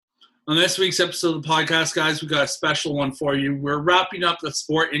On this week's episode of the podcast, guys, we got a special one for you. We're wrapping up the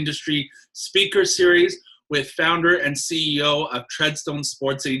sport industry speaker series with founder and CEO of Treadstone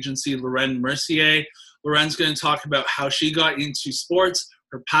Sports agency, Laurenne Mercier. Laurenne's going to talk about how she got into sports,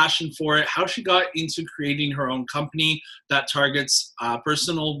 her passion for it, how she got into creating her own company that targets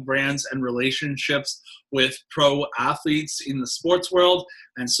personal brands and relationships with pro athletes in the sports world,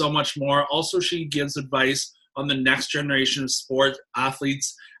 and so much more. Also, she gives advice on the next generation of sport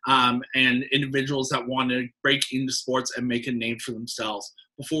athletes and individuals that want to break into sports and make a name for themselves.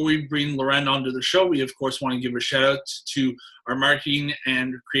 Before we bring Laurenne onto the show, we of course want to give a shout out to our marketing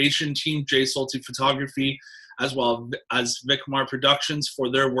and creation team, J Solti Photography, as well as Vicmar Productions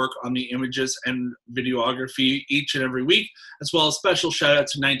for their work on the images and videography each and every week, as well as special shout out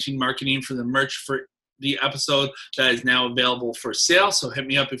to 19 Marketing for the merch for the episode that is now available for sale. So hit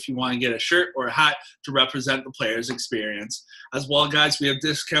me up if you want to get a shirt or a hat to represent the player's experience. As well, guys, we have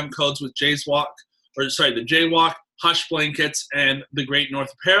discount codes with the Jaywalk, Hush Blankets, and the Great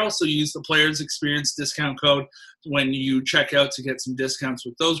North Apparel. So use the player's experience discount code when you check out to get some discounts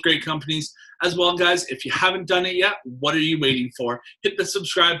with those great companies. As well, guys, if you haven't done it yet, what are you waiting for? Hit the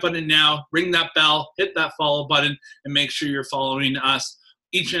subscribe button now, ring that bell, hit that follow button, and make sure you're following us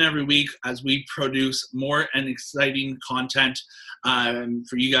each and every week as we produce more and exciting content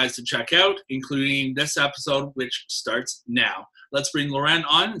for you guys to check out, including this episode, which starts now. Let's bring Laurenne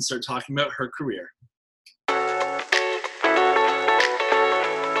on and start talking about her career.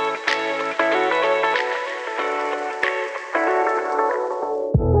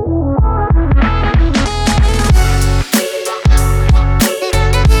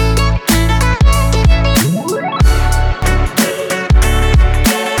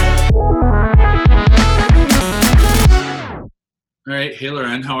 All right. Hey,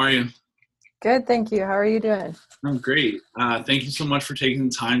 Laurenne, how are you? Good, thank you. How are you doing? I'm great. Thank you so much for taking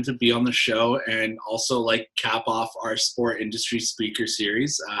the time to be on the show and also cap off our sport industry speaker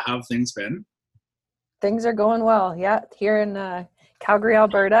series. How have things been? Things are going well. Yeah, here in Calgary,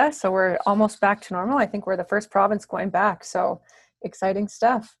 Alberta. So we're almost back to normal. I think we're the first province going back. So exciting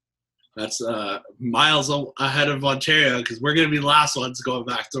stuff. That's miles ahead of Ontario because we're going to be the last ones going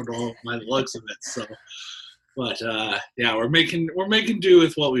back to normal by the looks of it. So. But yeah, we're making do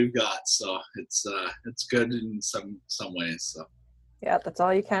with what we've got, so it's good in some ways. So yeah, that's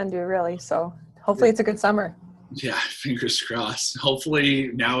all you can do, really. So hopefully it's a good summer. Yeah, fingers crossed.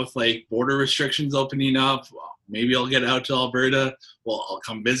 Hopefully now with border restrictions opening up, maybe I'll get out to Alberta. Well, I'll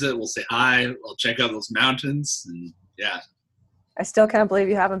come visit. We'll say hi. I'll check out those mountains, and yeah. I still can't believe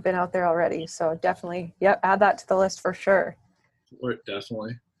you haven't been out there already. So definitely, add that to the list for sure.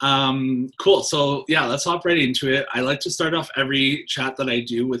 Definitely. Cool. So yeah, let's hop right into it. I like to start off every chat that I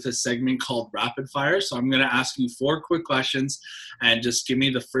do with a segment called Rapid Fire. So I'm going to ask you 4 quick questions and just give me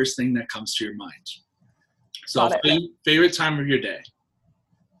the first thing that comes to your mind. So favorite time of your day?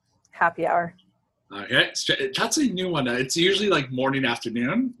 Happy hour. Okay. That's a new one. It's usually morning,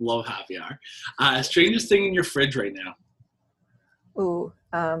 afternoon. Love happy hour. Strangest thing in your fridge right now? Ooh.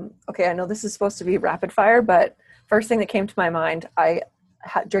 Okay. I know this is supposed to be rapid fire, but first thing that came to my mind, I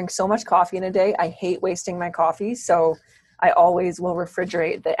drink so much coffee in a day. I hate wasting my coffee. So I always will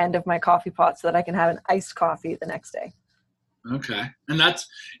refrigerate the end of my coffee pot so that I can have an iced coffee the next day. Okay. And that's,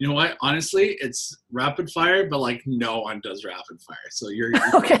 you know what, honestly, it's rapid fire, but no one does rapid fire. So you're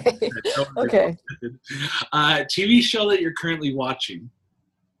okay. Okay. TV show that you're currently watching?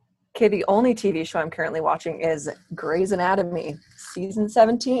 Okay. The only TV show I'm currently watching is Grey's Anatomy, season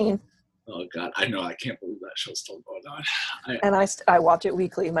 17. Oh God, I know. I can't believe that show's still going on. I watch it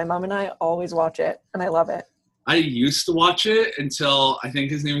weekly. My mom and I always watch it, and I love it. I used to watch it until I think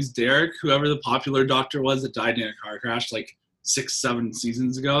his name is Derek, whoever the popular doctor was that died in a car crash 6-7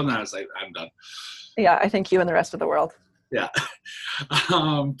 seasons ago, and I was like, I'm done. Yeah, I think you and the rest of the world. Yeah.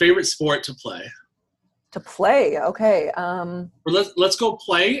 Favorite sport to play? To play, okay. Let's go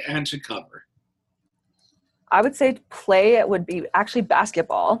play and to cover. I would say to play it would be actually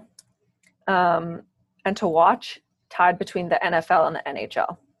basketball. And to watch, tied between the NFL and the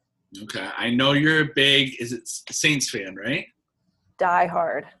NHL. Okay. I know you're a big, is it Saints fan, right? Die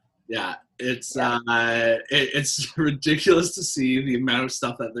hard. Yeah. It's ridiculous to see the amount of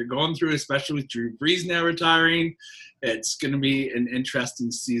stuff that they're going through, especially with Drew Brees now retiring. It's going to be an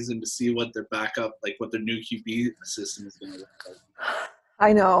interesting season to see what their backup, what their new QB system is going to look like.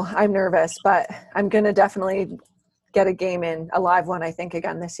 I know. I'm nervous, but I'm going to definitely get a game in, a live one, I think,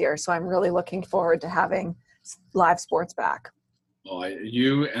 again this year. So I'm really looking forward to having live sports back. Oh,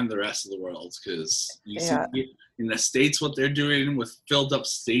 you and the rest of the world, because you see in the States what they're doing with filled up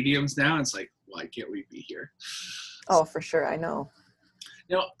stadiums now. It's why can't we be here? Oh, for sure. I know.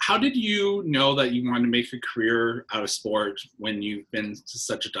 Now, how did you know that you wanted to make a career out of sport when you've been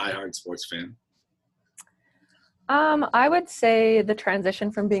such a diehard sports fan? I would say the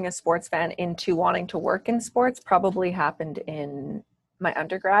transition from being a sports fan into wanting to work in sports probably happened in my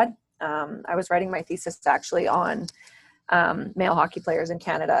undergrad. I was writing my thesis actually on male hockey players in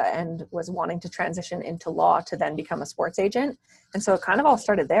Canada and was wanting to transition into law to then become a sports agent. And so it kind of all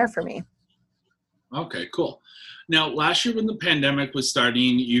started there for me. Okay, cool. Now, last year when the pandemic was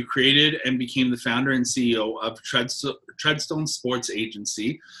starting, you created and became the founder and CEO of Treadstone Sports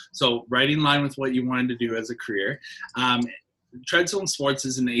Agency. So right in line with what you wanted to do as a career. Treadstone Sports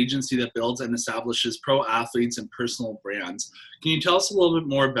is an agency that builds and establishes pro athletes and personal brands. Can you tell us a little bit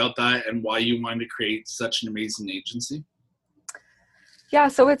more about that and why you wanted to create such an amazing agency? Yeah,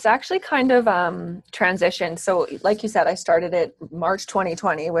 so it's actually kind of transitioned. So like you said, I started it March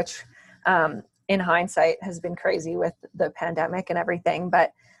 2020, which in hindsight has been crazy with the pandemic and everything.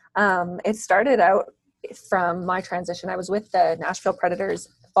 But it started out from my transition. I was with the Nashville Predators,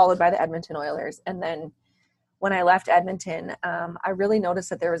 followed by the Edmonton Oilers. And then when I left Edmonton, I really noticed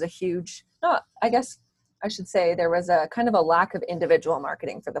that there was a huge, no, I guess I should say there was a kind of a lack of individual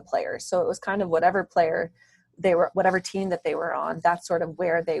marketing for the players. So it was kind of whatever player they were, whatever team that they were on, that's sort of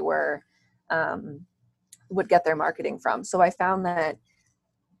where they were, would get their marketing from. So I found that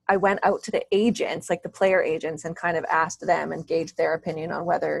I went out to the agents, like the player agents, and kind of asked them and gauged their opinion on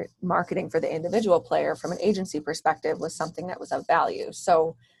whether marketing for the individual player from an agency perspective was something that was of value.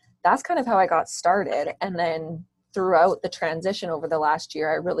 So that's kind of how I got started. And then throughout the transition over the last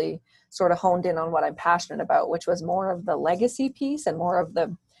year, I really sort of honed in on what I'm passionate about, which was more of the legacy piece and more of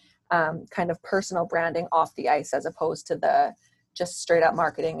the kind of personal branding off the ice, as opposed to the just straight up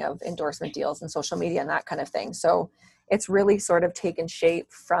marketing of endorsement deals and social media and that kind of thing. So it's really sort of taken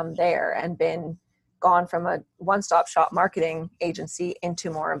shape from there and been gone from a one-stop shop marketing agency into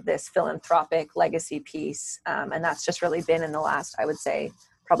more of this philanthropic legacy piece. And that's just really been in the last, I would say,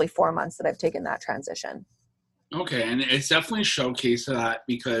 probably 4 months that I've taken that transition. Okay, and it's definitely showcased that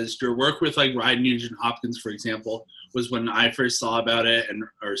because your work with like Ryan Nugent Hopkins, for example, was when I first saw about it and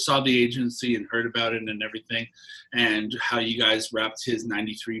or saw the agency and heard about it and everything, and how you guys repped his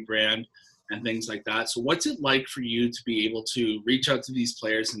 93 brand and things like that. So what's it like for you to be able to reach out to these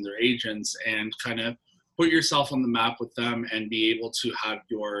players and their agents and kind of put yourself on the map with them and be able to have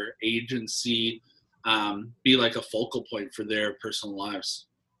your agency be like a focal point for their personal lives?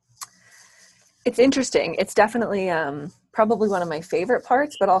 It's interesting. It's definitely probably one of my favorite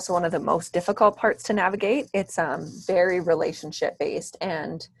parts, but also one of the most difficult parts to navigate. It's very relationship based,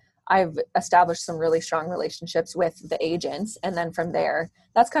 and I've established some really strong relationships with the agents. And then from there,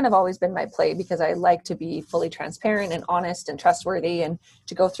 that's kind of always been my play, because I like to be fully transparent and honest and trustworthy, and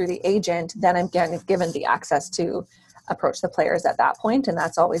to go through the agent, then I'm given the access to approach the players at that point. And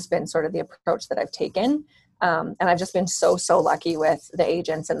that's always been sort of the approach that I've taken. And I've just been so lucky with the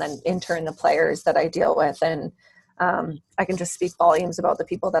agents and then in turn the players that I deal with. And I can just speak volumes about the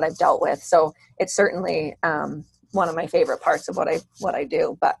people that I've dealt with. So it's certainly one of my favorite parts of what I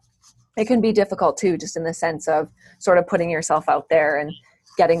do. But it can be difficult too, just in the sense of sort of putting yourself out there and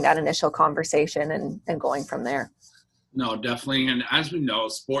getting that initial conversation and going from there. No, definitely. And as we know,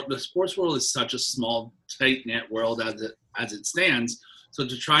 the sports world is such a small, tight-knit world as it stands. So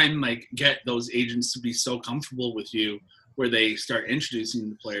to try and like get those agents to be so comfortable with you where they start introducing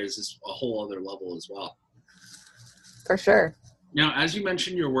the players is a whole other level as well. For sure. Now, as you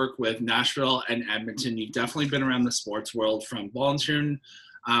mentioned your work with Nashville and Edmonton, you've definitely been around the sports world, from volunteering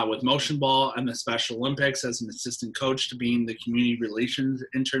with motion ball and the Special Olympics as an assistant coach to being the community relations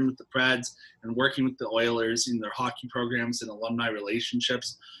intern with the Preds and working with the Oilers in their hockey programs and alumni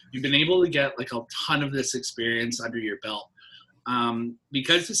relationships. You've been able to get like a ton of this experience under your belt.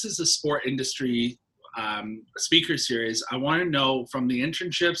 Because this is a sport industry speaker series, I want to know from the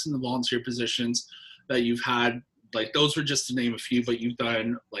internships and the volunteer positions that you've had, like those were just to name a few, but you've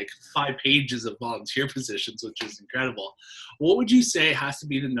done like 5 pages of volunteer positions, which is incredible. What would you say has to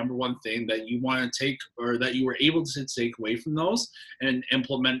be the number one thing that you want to take, or that you were able to take away from those and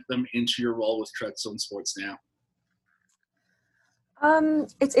implement them into your role with Treadstone Sports now?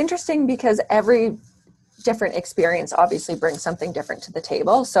 It's interesting because every different experience obviously brings something different to the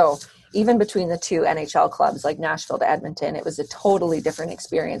table. So even between the 2 NHL clubs, like Nashville to Edmonton, it was a totally different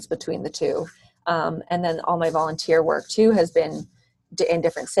experience between the 2. And then all my volunteer work too has been in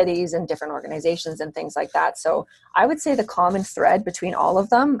different cities and different organizations and things like that. So I would say the common thread between all of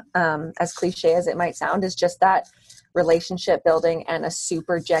them, as cliche as it might sound, is just that relationship building and a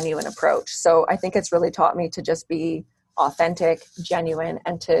super genuine approach. So I think it's really taught me to just be authentic, genuine,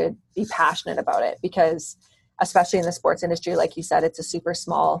 and to be passionate about it, because especially in the sports industry, like you said, it's a super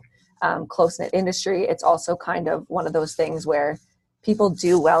small, close-knit industry. It's also kind of one of those things where people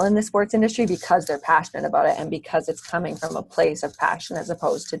do well in the sports industry because they're passionate about it and because it's coming from a place of passion as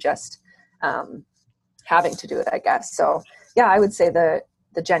opposed to just having to do it, I guess. So yeah, I would say the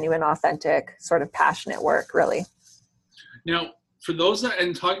genuine, authentic, sort of passionate work, really. Now, for those that,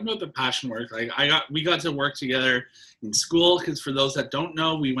 and talking about the passion work, like we got to work together in school, because for those that don't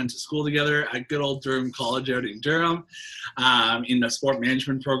know, we went to school together at good old Durham College out in Durham, in the sport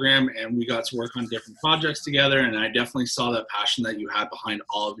management program, and we got to work on different projects together, and I definitely saw that passion that you had behind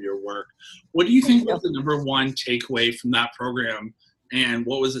all of your work. What do you think was the number one takeaway from that program, and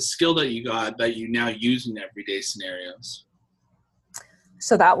what was a skill that you got that you now use in everyday scenarios?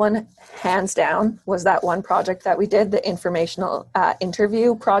 So that one, hands down, was that one project that we did, the informational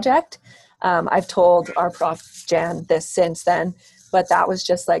interview project. I've told our prof, Jan, this since then, but that was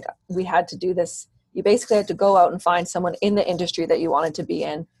just like, we had to do this. You basically had to go out and find someone in the industry that you wanted to be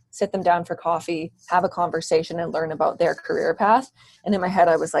in, sit them down for coffee, have a conversation, and learn about their career path. And in my head,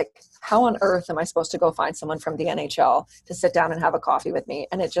 I was like, how on earth am I supposed to go find someone from the NHL to sit down and have a coffee with me?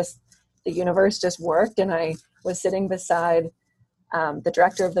 And the universe just worked. And I was sitting beside the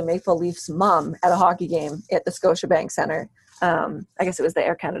director of the Maple Leafs mom at a hockey game at the Scotiabank Center. I guess it was the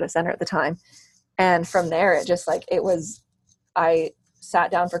Air Canada Center at the time. And from there, I sat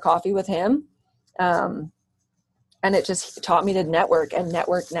down for coffee with him. And it just taught me to network.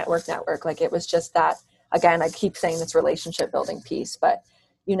 Like, it was just that, again, I keep saying this relationship building piece, but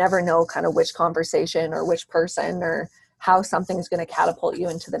you never know kind of which conversation or which person or how something is going to catapult you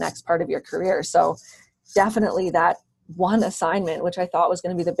into the next part of your career. So definitely that one assignment, which I thought was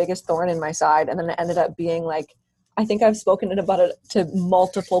going to be the biggest thorn in my side. And then it ended up being like, I think I've spoken about it to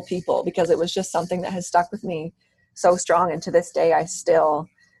multiple people because it was just something that has stuck with me so strong. And to this day, I still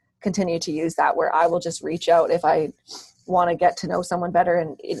continue to use that, where I will just reach out if I want to get to know someone better.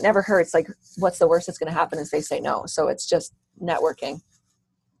 And it never hurts. Like, what's the worst that's going to happen is they say no. So it's just networking.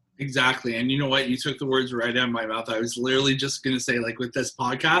 Exactly. And you know what? You took the words right out of my mouth. I was literally just going to say, like, with this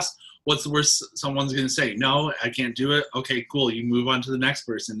podcast, what's the worst someone's going to say? No, I can't do it. Okay, cool. You move on to the next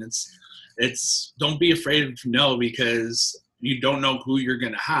person. It's don't be afraid of no, because you don't know who you're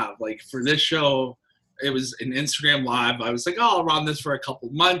going to have. Like, for this show, it was an Instagram live. I was like, oh, I'll run this for a couple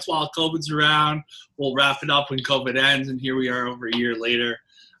months while COVID's around. We'll wrap it up when COVID ends. And here we are over a year later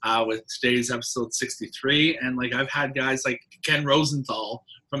with today's episode 63. And like, I've had guys like Ken Rosenthal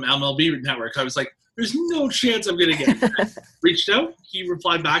from MLB Network. I was like, there's no chance I'm going to get it. Reached out. He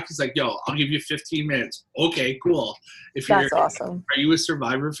replied back. He's like, yo, I'll give you 15 minutes. Okay, cool. That's awesome. Are you a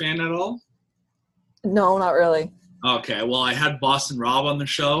Survivor fan at all? No, not really. Okay, well, I had Boston Rob on the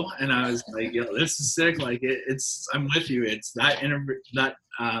show, and I was like, yo, this is sick. Like, I'm with you. It's that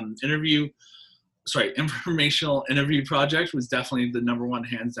informational interview project was definitely the number one,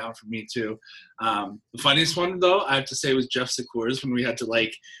 hands down, for me too. The funniest one, though, I have to say, was Jeff Secures, when we had to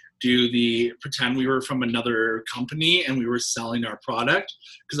like pretend we were from another company and we were selling our product,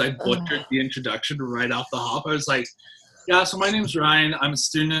 because I butchered the introduction right off the hop. I was like, yeah, so my name's Ryan. I'm a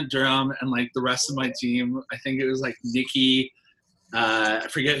student at Durham, and like the rest of my team, I think it was like Nikki, I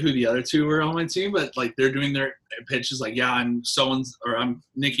forget who the other two were on my team, but like they're doing their pitches like, yeah, I'm I'm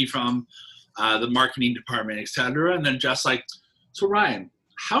Nikki from the marketing department, etc. And then Jeff's like, so Ryan,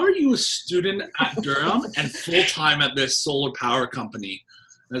 how are you a student at Durham and full-time at this solar power company?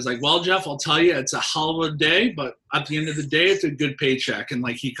 I was like, well, Jeff, I'll tell you, it's a hell of a day, but at the end of the day, it's a good paycheck. And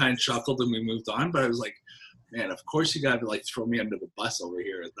like, he kind of chuckled and we moved on. But I was like, man, of course you got to like throw me under the bus over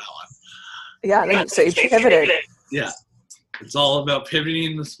here at that one. Yeah, so you pivoted. Yeah. It's all about pivoting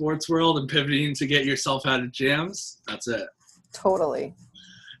in the sports world and pivoting to get yourself out of jams. That's it. Totally.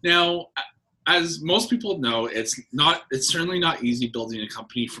 Now, as most people know, it's certainly not easy building a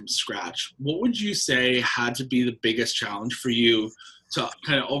company from scratch. What would you say had to be the biggest challenge for you to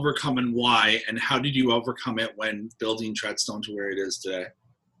kind of overcome, and why, and how did you overcome it when building Treadstone to where it is today?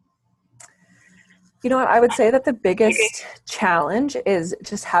 You know what? I would say that the biggest challenge is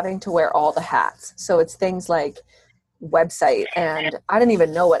just having to wear all the hats. So it's things like website, and I didn't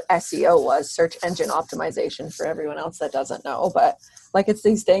even know what SEO was, search engine optimization, for everyone else that doesn't know. But like, it's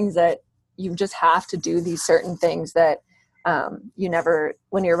these things that you just have to do, these certain things that you never,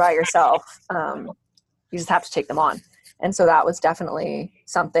 when you're by yourself, you just have to take them on. And so that was definitely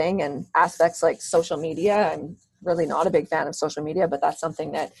something. And aspects like social media, I'm really not a big fan of social media, but that's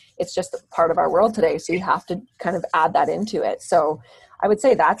something that it's just part of our world today. So you have to kind of add that into it. So I would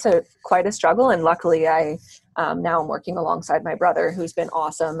say that's quite a struggle. And luckily now I'm working alongside my brother, who's been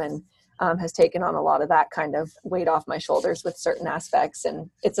awesome. And has taken on a lot of that kind of weight off my shoulders with certain aspects. And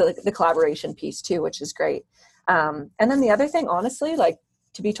it's the collaboration piece too, which is great. And then the other thing, honestly, like,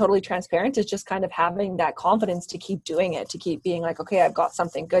 to be totally transparent, is just kind of having that confidence to keep doing it, to keep being like, okay, I've got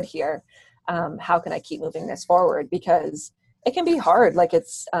something good here. How can I keep moving this forward? Because it can be hard. Like,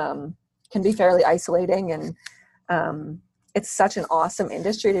 it's can be fairly isolating, and it's such an awesome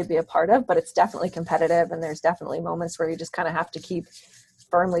industry to be a part of, but it's definitely competitive. And there's definitely moments where you just kind of have to keep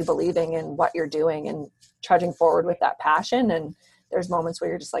firmly believing in what you're doing and trudging forward with that passion. And there's moments where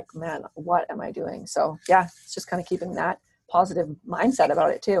you're just like, man, what am I doing? So yeah, it's just kind of keeping that positive mindset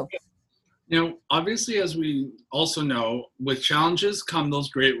about it too. Now, obviously, as we also know, with challenges come those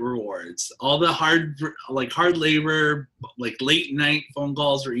great rewards. All the hard labor, like late night phone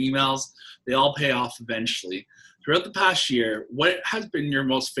calls or emails, they all pay off eventually. Throughout the past year, what has been your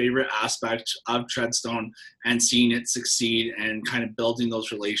most favorite aspect of Treadstone and seeing it succeed and kind of building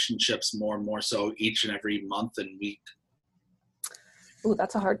those relationships more and more so each and every month and week? Ooh,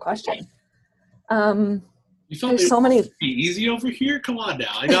 that's a hard question. You felt there's so many. Be easy over here? Come on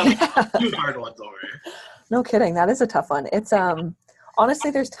now. I got two hard ones over here. No kidding. That is a tough one. It's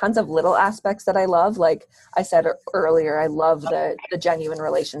honestly, there's tons of little aspects that I love. Like I said earlier, I love the genuine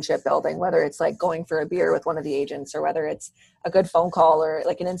relationship building, whether it's like going for a beer with one of the agents or whether it's a good phone call or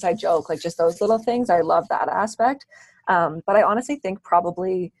like an inside joke, like just those little things. I love that aspect. But I honestly think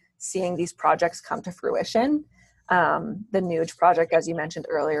probably seeing these projects come to fruition. The Nuge project, as you mentioned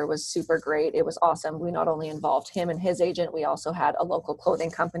earlier, was super great. It was awesome. We not only involved him and his agent, we also had a local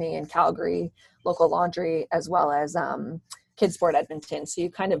clothing company in Calgary, local laundry, as well as Kids Sport Edmonton. So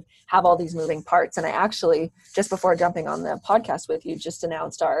you kind of have all these moving parts. And I actually, just before jumping on the podcast with you, just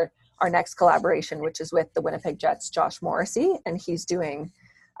announced our next collaboration, which is with the Winnipeg Jets' Josh Morrissey, and he's doing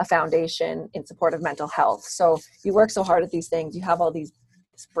a foundation in support of mental health. So you work so hard at these things, you have all this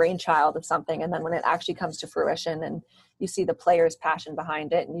brainchild of something, and then when it actually comes to fruition and you see the players' passion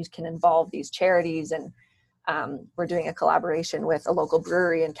behind it, and you can involve these charities, and we're doing a collaboration with a local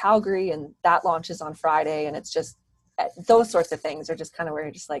brewery in Calgary, and that launches on Friday, and it's just those sorts of things are just kind of where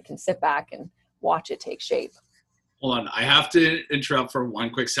you just like can sit back and watch it take shape. Hold on, I have to interrupt for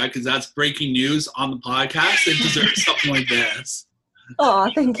one quick sec because that's breaking news on the podcast. It deserves something like this. Oh,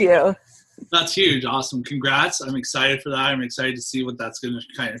 thank you. That's huge. Awesome. Congrats. I'm excited for that. I'm excited to see what that's going to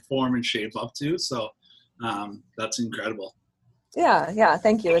kind of form and shape up to. So that's incredible. Yeah.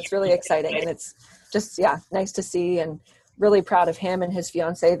 Thank you. It's really exciting. And it's just, nice to see, and really proud of him and his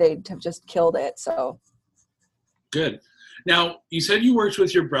fiance. They have just killed it. So good. Now, you said you worked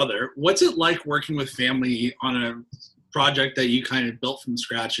with your brother. What's it like working with family on a project that you kind of built from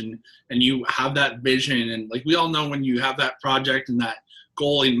scratch, and you have that vision? And like we all know, when you have that project and that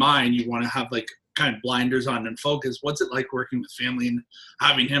goal in mind, you want to have like kind of blinders on and focus. What's it like working with family and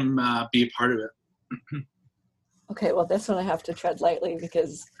having him be a part of it? Okay, well, this one I have to tread lightly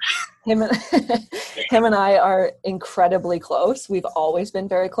because him and I are incredibly close. We've always been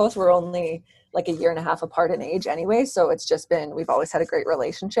very close. We're only like a year and a half apart in age anyway, so it's just been, we've always had a great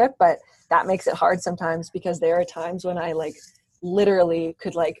relationship, but that makes it hard sometimes because there are times when I like literally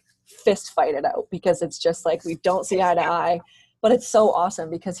could like fist fight it out because it's just like we don't see eye to eye. But it's so awesome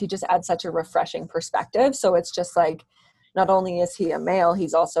because he just adds such a refreshing perspective. So it's just like, not only is he a male,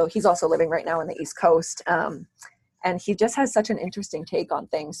 he's also living right now in the East Coast. And he just has such an interesting take on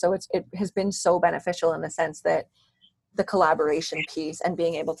things. So it has been so beneficial in the sense that the collaboration piece and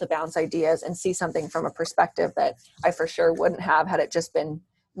being able to bounce ideas and see something from a perspective that I for sure wouldn't have had it just been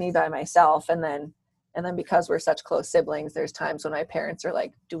me by myself. And then because we're such close siblings, there's times when my parents are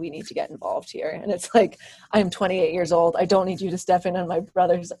like, do we need to get involved here? And it's like, I'm 28 years old. I don't need you to step in on my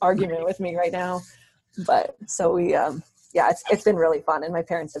brother's argument with me right now. But so we, it's been really fun. And my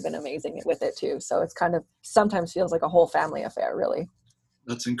parents have been amazing with it too. So it's kind of sometimes feels like a whole family affair, really.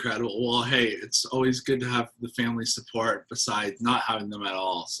 That's incredible. Well, hey, it's always good to have the family support besides not having them at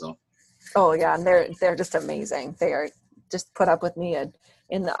all. So. Oh yeah. And they're just amazing. They are just put up with me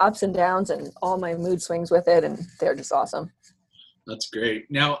in the ups and downs and all my mood swings with it. And they're just awesome. That's great.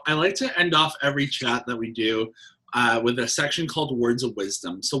 Now, I like to end off every chat that we do with a section called Words of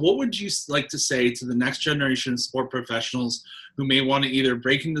Wisdom. So what would you like to say to the next generation of sport professionals who may want to either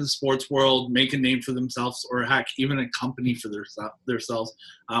break into the sports world, make a name for themselves, or heck, even a company for themselves?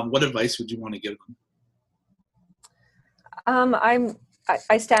 What advice would you want to give them?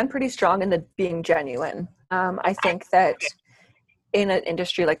 I stand pretty strong in the being genuine. I think that in an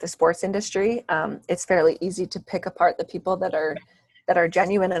industry like the sports industry, it's fairly easy to pick apart the people that are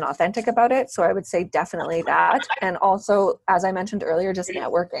genuine and authentic about it. So I would say definitely that. And also, as I mentioned earlier, just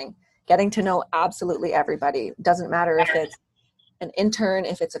networking, getting to know absolutely everybody. Doesn't matter if it's an intern,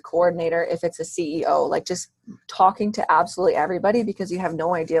 if it's a coordinator, if it's a CEO, like just talking to absolutely everybody, because you have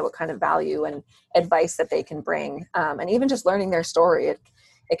no idea what kind of value and advice that they can bring. And even just learning their story,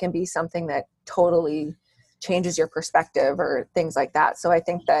 it can be something that totally changes your perspective or things like that. So I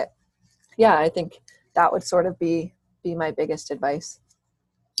think that, I think that would sort of be my biggest advice.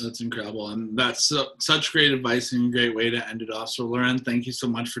 That's incredible. And that's such great advice and a great way to end it off. So Laurenne, thank you so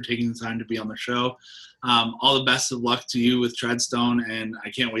much for taking the time to be on the show. All the best of luck to you with Treadstone, and I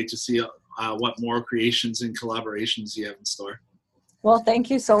can't wait to see what more creations and collaborations you have in store. Well,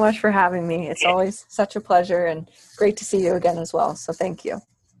 thank you so much for having me. It's always such a pleasure and great to see you again as well. So thank you.